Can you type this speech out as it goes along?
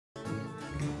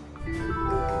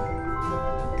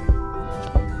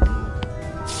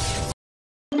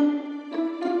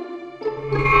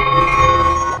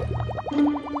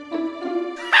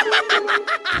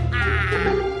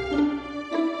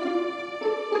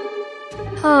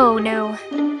Oh no.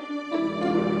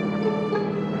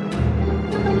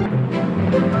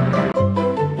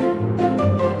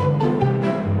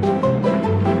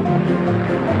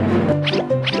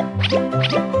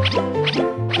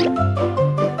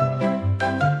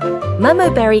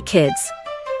 Mummerberry Kids.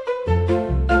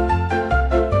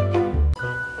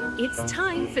 It's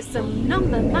time for some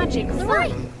number magic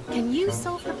fun. Can you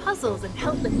solve the puzzles and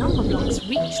help the number blocks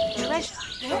reach the treasure?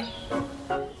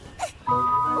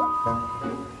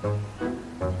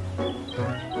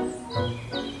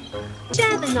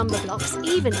 Share the number blocks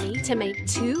evenly to make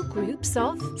 2 groups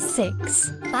of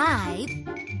 6. 5.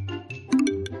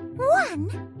 1.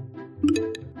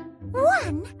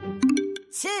 1.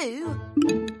 2.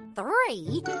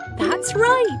 3. That's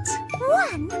right.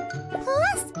 1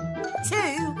 plus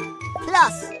 2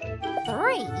 plus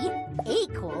 3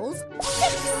 equals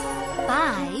 6.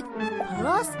 5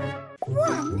 plus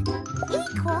 1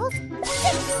 equals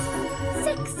 6.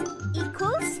 6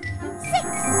 equals 6.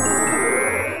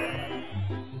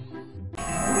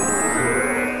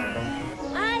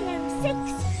 I am 6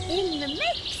 in the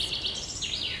mix.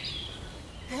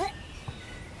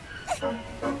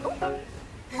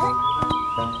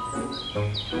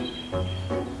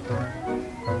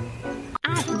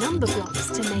 Add number blocks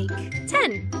to make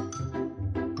 10.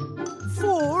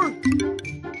 4.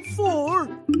 4.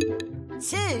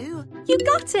 2. You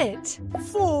got it.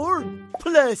 4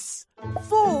 plus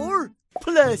 4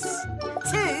 plus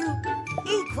 2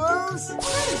 equals 3.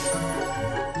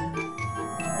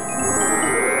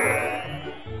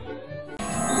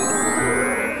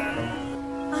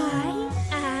 I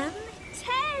am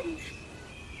 10.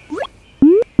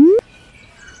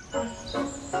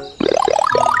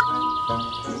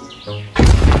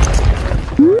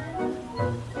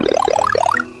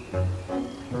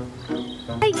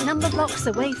 Take number blocks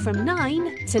away from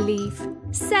 9 to leave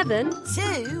 7.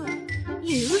 2.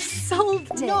 You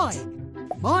solved it. 9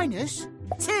 minus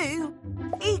 2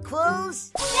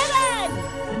 equals 7.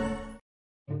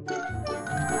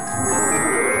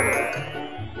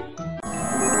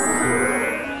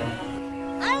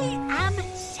 I am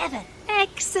 7.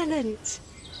 Excellent.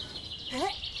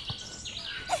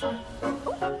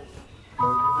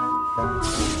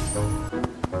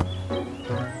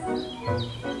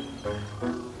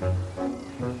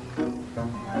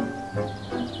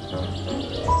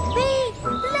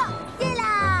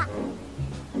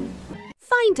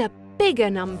 Find a bigger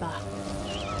number.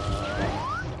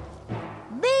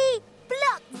 Me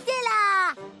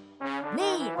Blockzilla!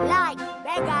 Me like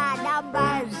bigger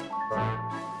numbers.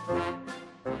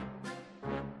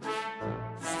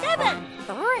 7.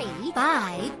 3.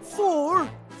 5. 4.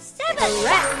 7.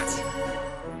 Correct.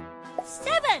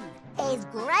 7 is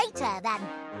greater than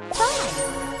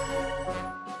 5.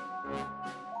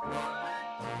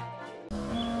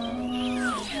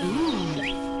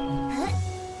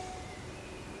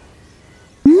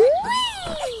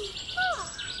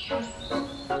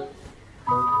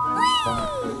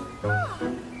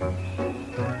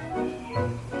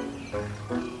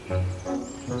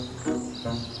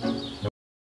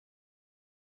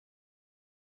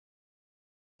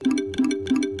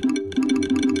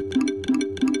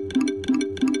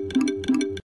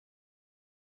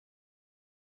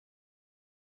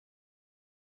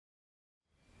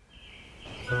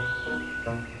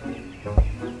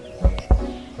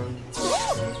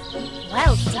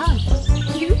 Well done.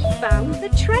 You found the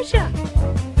treasure.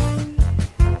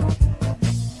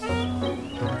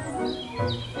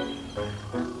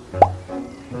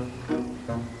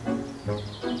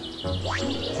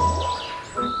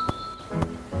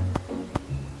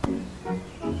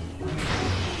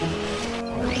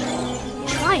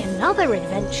 Try another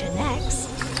adventure next.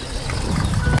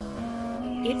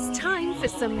 It's time for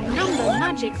some number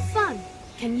magic fun.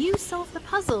 Can you solve the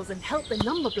puzzles and help the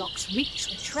number blocks reach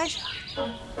the treasure?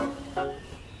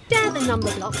 Share the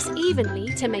number blocks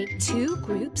evenly to make 2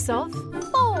 groups of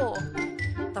 4.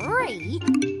 3.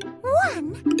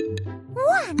 1.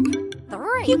 1.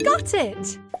 3. You got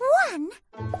it. 1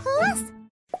 plus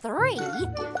 3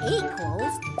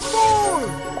 equals 4.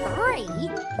 3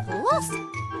 plus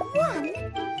 1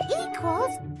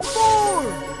 equals 4.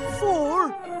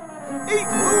 4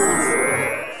 equals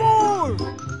 4.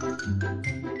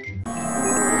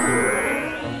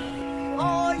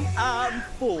 I am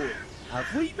 4. Have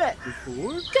we met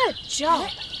before? Good job.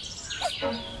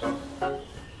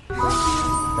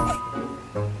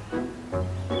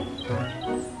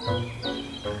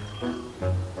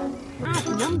 Add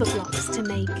number blocks to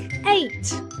make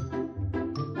 8.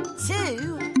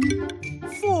 2.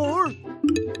 4.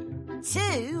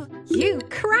 2. You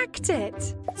cracked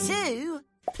it. 2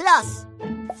 plus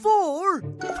 4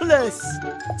 plus plus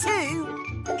 2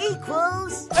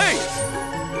 equals 8.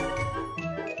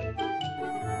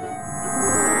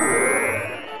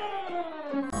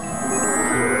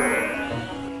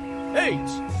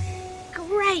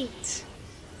 Great!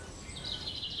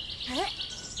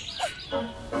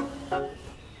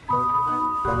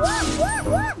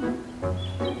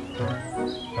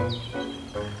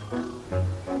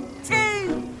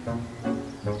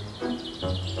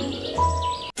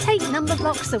 Take number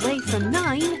blocks away from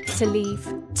 9 to leave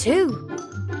 2.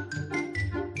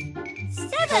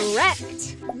 7.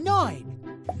 Correct! 9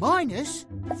 minus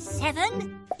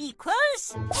 7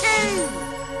 equals 2.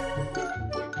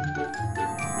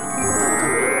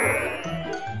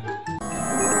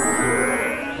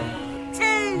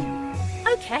 2.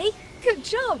 Okay, good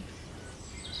job!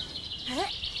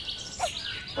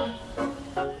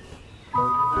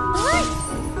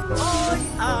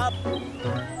 Up.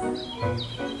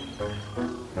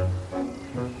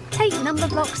 Take number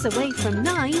blocks away from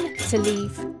 9 to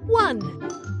leave 1.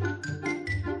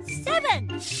 7.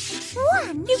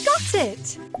 1. You got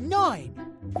it! 9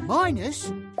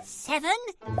 minus 7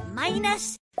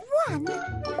 minus 1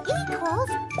 equals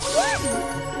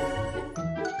 1.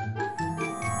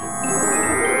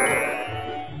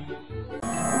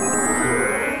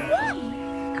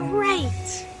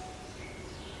 Great!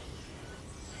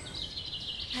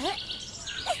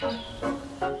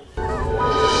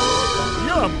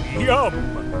 Yum, yum!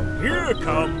 Here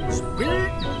comes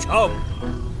Big Tum!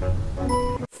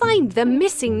 Find the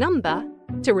missing number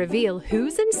to reveal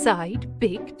who's inside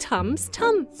Big Tum's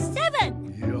tum.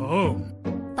 7. Yum!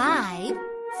 5.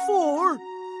 4.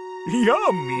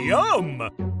 Yum, yum!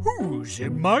 Who's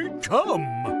in my tum?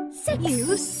 6.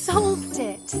 You solved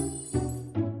it!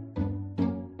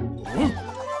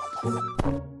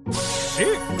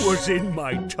 6 was in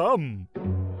my tum.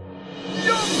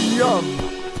 Yum, yum!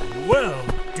 Well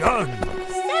done!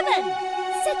 7.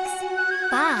 6.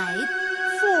 5.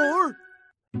 4.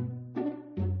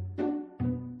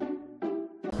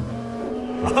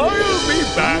 I'll be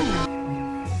back!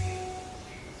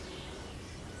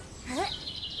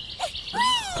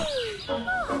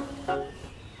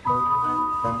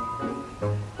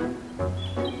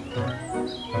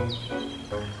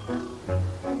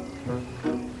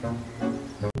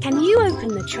 Can you open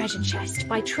the treasure chest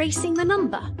by tracing the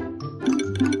number?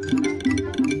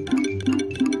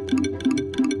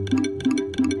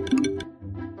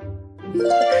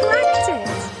 Cracked it!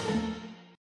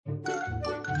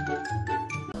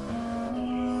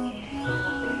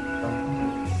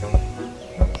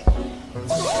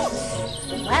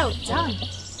 Well done!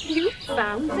 You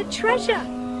found the treasure!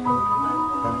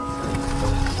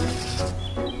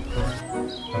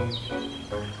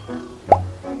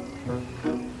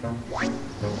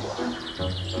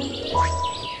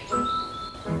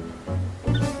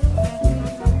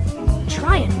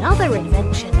 Try another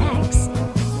adventure next.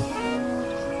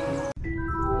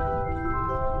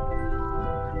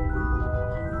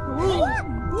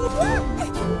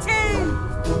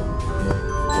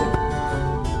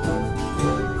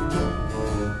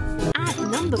 Add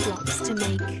number blocks to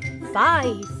make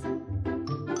 5.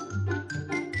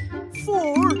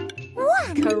 4.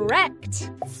 1. Correct.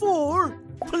 4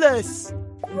 plus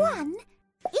 1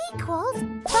 equals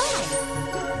 5.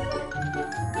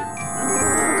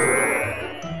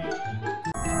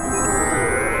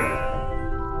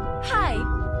 High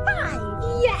 5.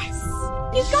 Yes!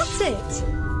 You got it!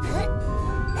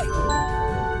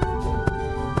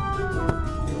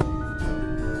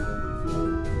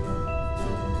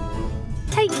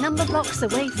 Take number blocks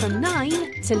away from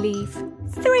 9 to leave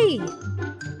 3.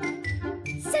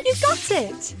 6. You got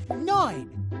it! 9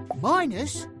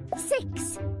 minus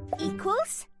 6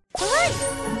 equals 3.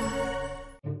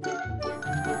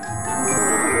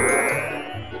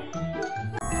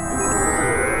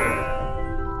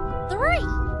 3.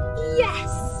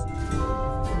 Yes!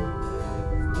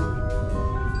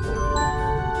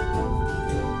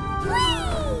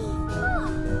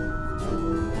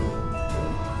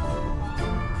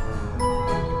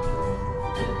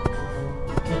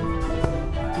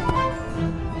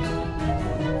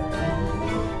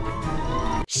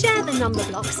 Share the number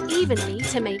blocks evenly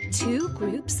to make 2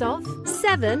 groups of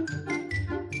 7.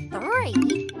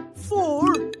 3.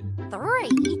 4.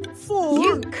 3. 4.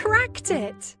 You cracked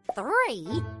it!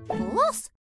 3 plus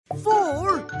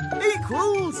 4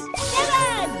 equals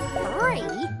 7. 3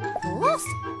 plus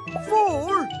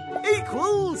 4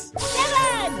 equals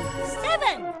 7.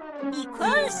 7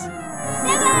 equals 7.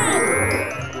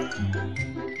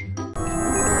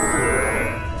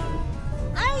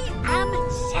 I am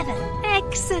 7.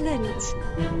 Excellent!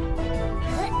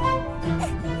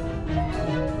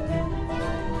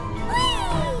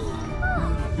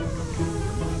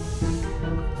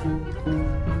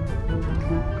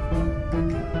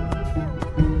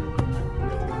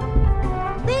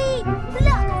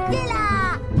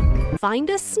 find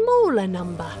a smaller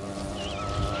number.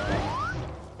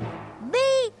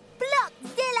 Me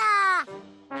Blockzilla!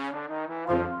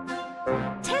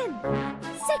 10.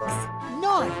 6,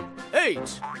 9, 8.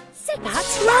 6.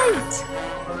 That's right.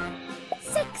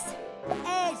 6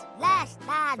 is less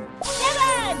than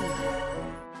 7.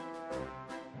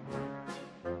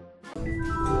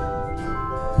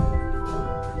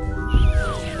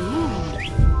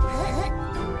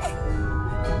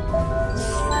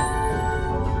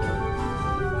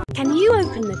 Can you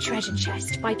open the treasure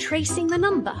chest by tracing the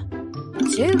number?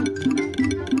 2.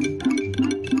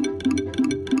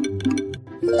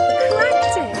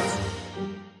 Cracked it!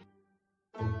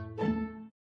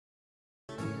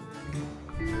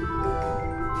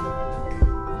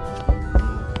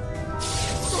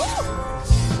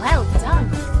 Well done!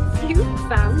 You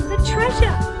found the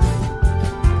treasure!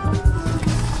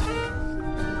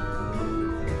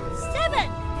 7.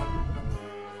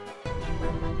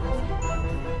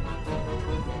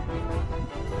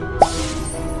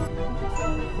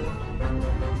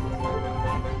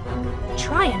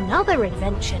 Try another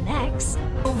adventure next.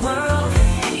 Oh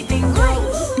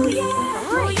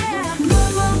yeah!